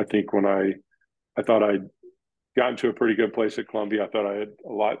 I think when I thought I'd gotten to a pretty good place at Columbia, I thought I had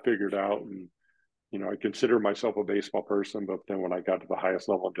a lot figured out, and I consider myself a baseball person. But then when I got to the highest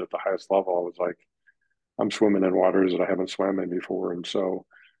level and did the highest level, I was like, I'm swimming in waters that I haven't swam in before. And so,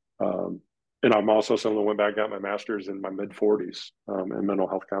 and I'm also someone that went back and got my master's in my mid 40s in mental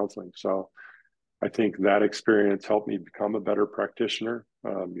health counseling. So I think that experience helped me become a better practitioner.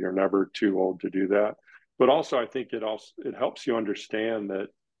 You're never too old to do that. But also, I think it helps you understand that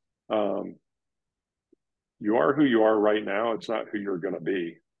you are who you are right now. It's not who you're going to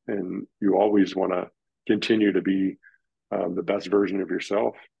be. And you always want to continue to be the best version of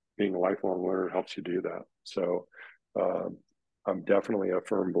yourself. Being a lifelong learner helps you do that. So I'm definitely a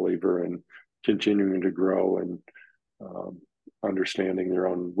firm believer in continuing to grow and understanding your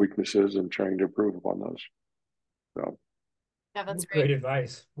own weaknesses and trying to improve upon those. So. Yeah, that's great. Great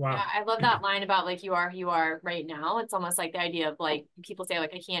advice. Wow. Yeah, I love that line about like, you are who you are right now. It's almost like the idea of like, people say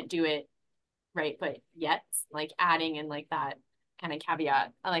like, I can't do it right, but yet, like adding in like that kind of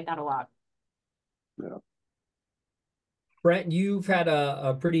caveat. I like that a lot. Yeah. Brent, you've had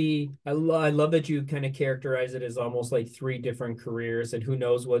a pretty, I love that you kind of characterize it as almost like 3 different careers, and who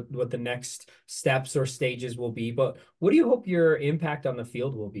knows what the next steps or stages will be. But what do you hope your impact on the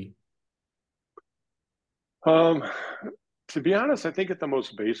field will be? To be honest, I think at the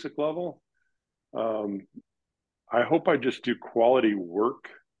most basic level, I hope I just do quality work,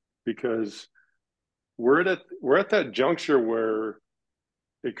 because we're at that juncture where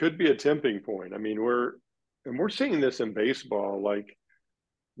it could be a tipping point. I mean, we're seeing this in baseball. Like,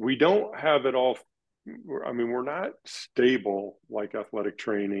 we don't have it all. I mean, we're not stable like athletic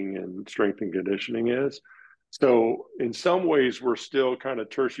training and strength and conditioning is. So in some ways, we're still kind of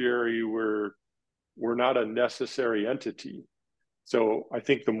tertiary. We're not a necessary entity. So I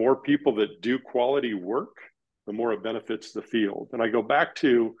think the more people that do quality work, the more it benefits the field. And I go back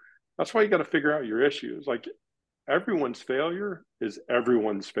to, That's why you got to figure out your issues. Like, everyone's failure is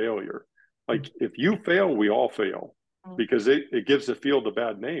everyone's failure. Like, if you fail, we all fail, because it gives the field a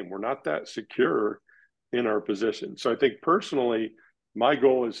bad name. We're not that secure in our position. So I think personally, my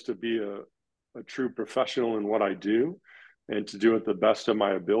goal is to be a true professional in what I do, and to do it the best of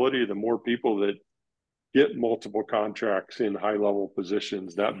my ability. The more people that get multiple contracts in high level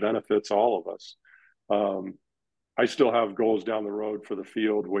positions, that benefits all of us. I still have goals down the road for the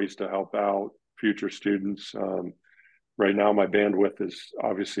field, ways to help out future students. Right now, my bandwidth is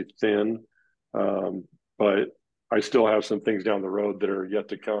obviously thin, but I still have some things down the road that are yet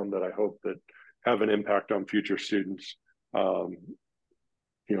to come that I hope that have an impact on future students.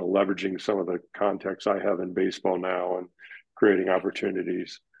 Leveraging some of the contacts I have in baseball now and creating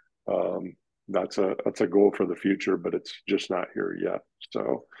opportunities. That's a goal for the future, but it's just not here yet.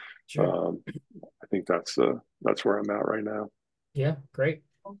 So sure. I think that's where I'm at right now. Yeah, great.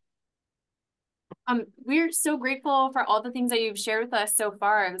 We're so grateful for all the things that you've shared with us so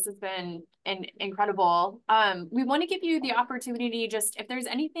far. This has been incredible. We want to give you the opportunity, just if there's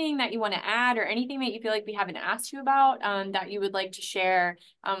anything that you want to add or anything that you feel like we haven't asked you about that you would like to share,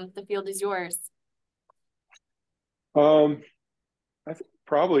 the field is yours. I think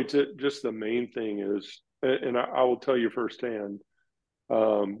probably just the main thing is, and I will tell you firsthand,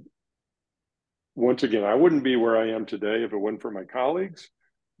 once again, I wouldn't be where I am today if it wasn't for my colleagues,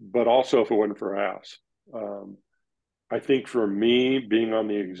 but also if it wasn't for AASP. I think for me, being on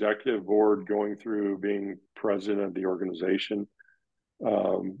the executive board, going through being president of the organization,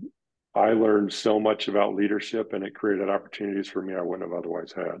 I learned so much about leadership, and it created opportunities for me I wouldn't have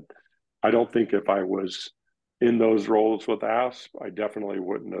otherwise had. I don't think if I was in those roles with AASP, I definitely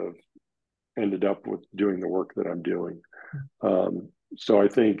wouldn't have ended up with doing the work that I'm doing. So I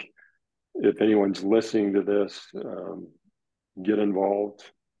think if anyone's listening to this, get involved.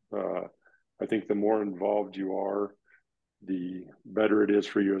 I think the more involved you are, the better it is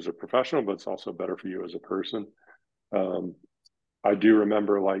for you as a professional, but it's also better for you as a person. I do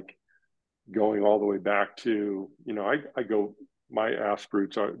remember like going all the way back to, my AASP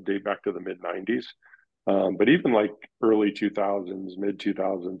roots date back to the mid 90s. But even like early 2000s, mid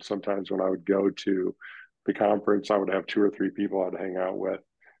 2000s, sometimes when I would go to the conference, I would have 2 or 3 people I'd hang out with.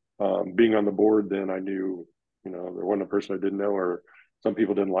 Being on the board, then I knew, there wasn't a person I didn't know, or some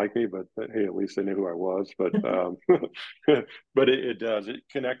people didn't like me, but hey, at least they knew who I was. But but it does. It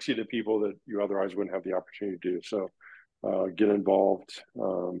connects you to people that you otherwise wouldn't have the opportunity to do. So get involved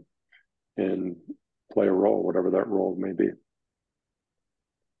and play a role, whatever that role may be.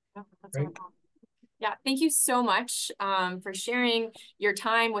 Yeah, that's wonderful. Yeah, thank you so much for sharing your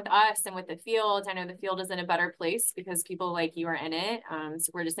time with us and with the field. I know the field is in a better place because people like you are in it. So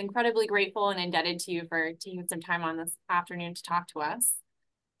we're just incredibly grateful and indebted to you for taking some time on this afternoon to talk to us.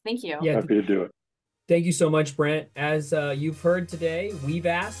 Thank you. Yeah, happy to do it. Thank you so much, Brent. As you've heard today, we've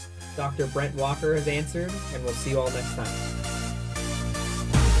asked, Dr. Brent Walker has answered, and we'll see you all next time.